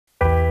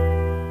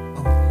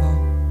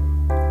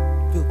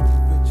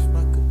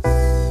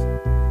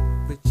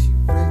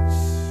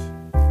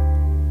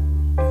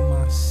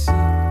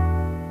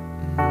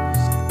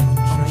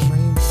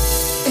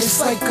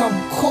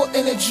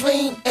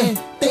dream, and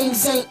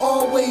things ain't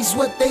always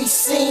what they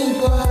seem,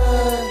 but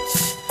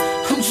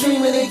I'm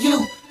dreaming of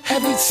you.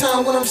 Every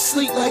time when I'm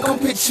asleep, like I'm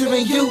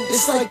picturing you.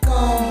 It's like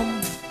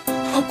I'm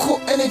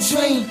caught in a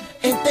dream,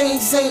 and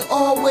things ain't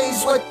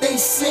always what they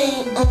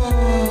seem.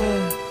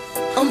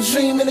 I'm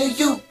dreaming of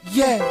you,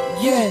 yeah.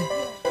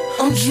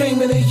 I'm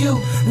dreaming of you.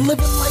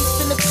 Living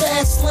life in the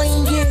fast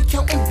lane, yeah,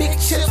 counting big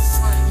chips.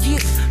 Yeah,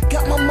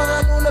 got my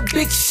mind on a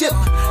big ship.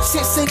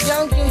 Since a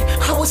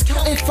youngin', I was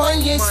counting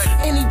funyuns.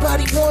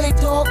 Anybody want it,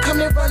 dog,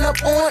 come and run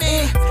up on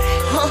it.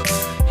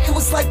 It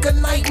was like a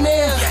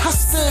nightmare. I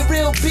stood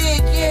real big,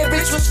 yeah,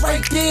 Rich was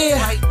right there.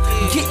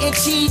 Getting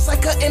cheese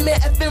like a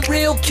MF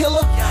real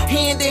killer.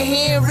 Hand to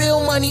hand,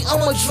 real money,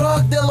 I'm a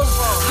drug dealer.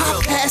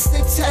 I passed the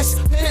test,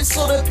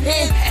 pencil to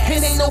pen,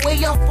 and ain't no way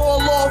I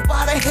fall off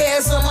by the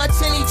hairs on my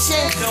chinny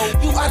chin.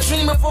 You are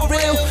dreaming for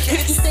real.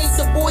 If you think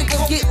the boy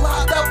gon' get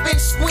locked up and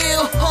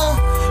squeal,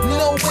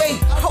 no way,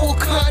 I will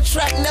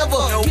contract never.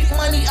 Get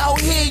money out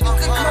here, you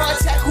can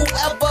contact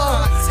whoever.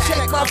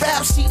 Check my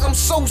rap sheet, I'm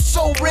so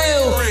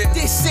real.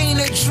 This ain't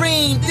a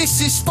dream,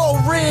 this is for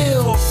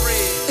real.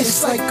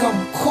 It's like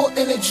I'm caught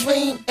in a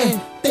dream,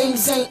 and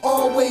things ain't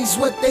always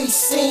what they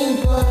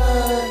seem, but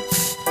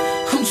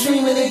I'm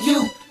dreaming of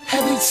you.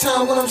 Every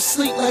time when I'm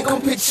asleep, like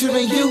I'm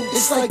picturing you.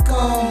 It's like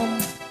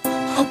I'm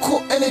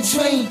caught in a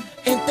dream,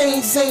 and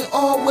things ain't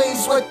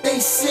always what they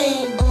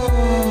seem.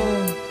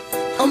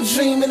 I'm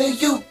dreaming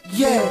of you,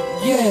 yeah.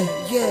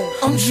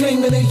 I'm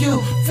dreaming of you.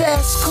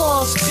 Fast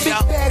cars, big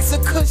bags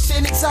of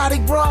cushion,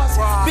 exotic bras,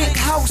 big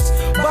house,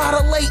 by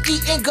the lake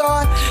eating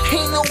God.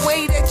 Ain't no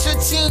way that your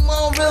team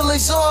on real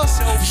is ours.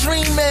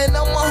 Dreamin',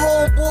 I'm a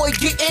homeboy,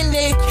 get in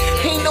there.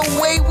 Ain't no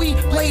way we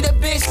play the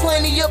bench,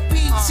 plenty of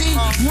PT.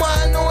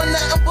 Mine on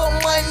nothing but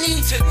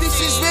money. This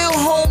is real,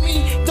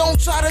 homie. Don't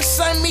try to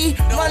send me.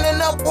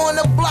 Running up on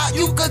the block,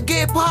 you could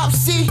get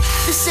popsy.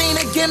 This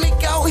ain't a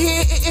gimmick out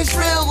here, it is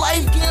real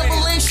life.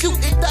 Gambling,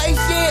 shooting dice,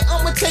 yeah,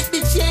 I'ma take the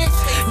chance.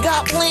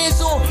 Got plans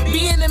on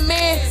being a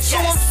man, so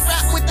I'm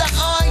strapped with the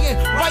iron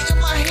right in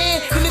my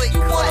hand. And if you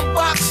wanna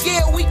box,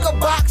 yeah, we can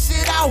box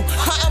it out.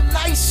 I'm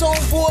nice,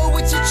 homeboy,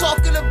 what you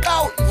talking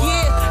about?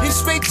 Yeah,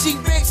 it's Richie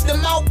Rich, the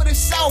mouth of the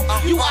South.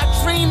 You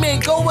are dreaming,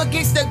 go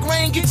against the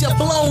grain, get you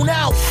blown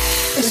out.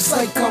 It's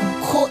like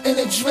I'm caught in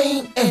a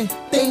dream, and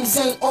things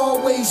ain't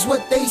always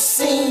what they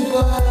seem,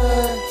 but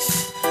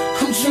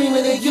I'm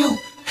dreaming of you.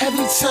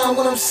 Every time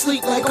when I'm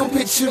asleep, like I'm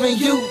picturing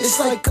you. It's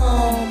like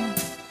I'm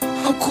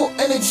caught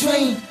in a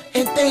dream,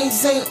 and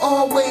things ain't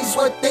always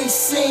what they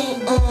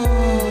seem.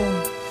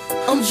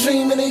 I'm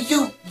dreaming of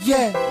you,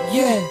 yeah.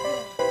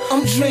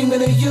 I'm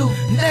dreaming of you.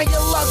 Now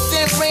your luck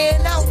then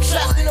ran out,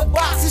 trapped in a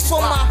box. It's for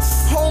my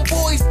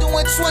homeboys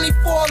doing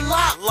 24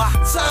 lock.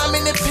 Time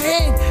in the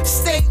pen,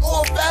 stay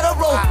on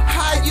federal.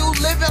 How you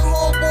living,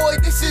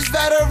 homeboy? This is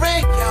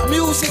veteran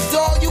music,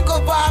 dog. You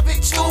can vibe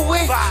it to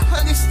it.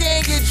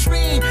 Understand your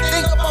dream.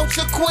 Think about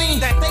your queen.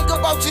 Think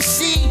about your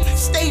seed.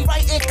 Stay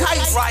writing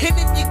kites. And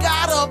if you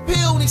got a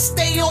appeal, then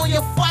stay on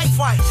your fight.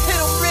 Hit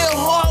them real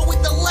hard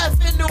with the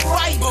left and the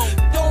right.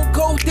 Don't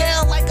go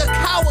down like a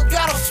coward.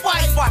 Gotta fight.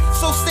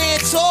 So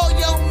stand tall,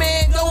 young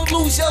man, don't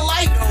lose your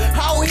life.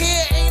 Out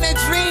here ain't a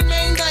dream,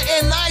 ain't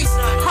nothing nice.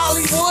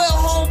 Hollywood,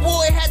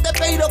 homeboy, had to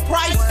pay the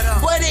price.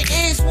 But it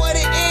is what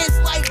it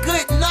is, like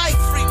good night.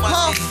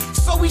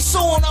 So we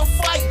showing our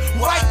fight.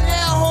 Right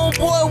now,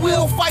 homeboy,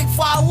 we'll fight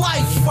for our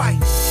life.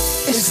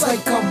 It's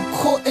like I'm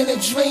caught in a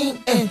dream,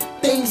 and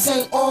things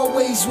ain't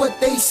always what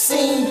they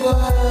seem, but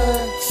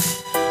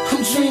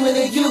I'm dreaming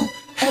of you.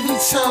 Every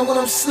time when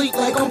I'm asleep,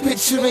 like I'm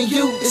picturing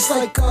you. It's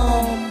like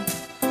I'm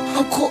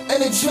caught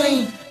in a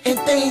dream, and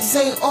things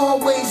ain't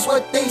always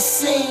what they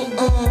seem.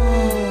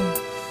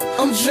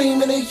 I'm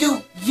dreaming of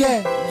you,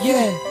 yeah.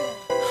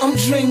 I'm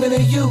dreaming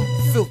of you.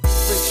 Filthy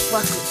Rich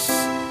Records,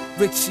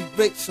 Richie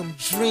Rich, I'm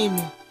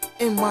dreaming.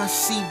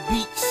 NYC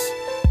Beats,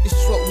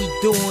 it's what we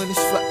doing. It's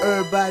for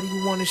everybody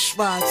who wanna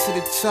strive to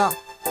the top,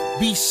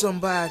 be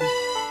somebody.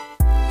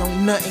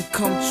 Don't nothing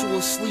come to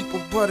a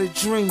sleeper but a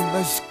dream.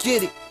 Let's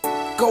get it,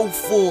 go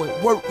for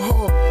it, work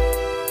hard.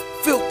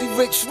 Filthy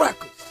Rich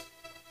Records.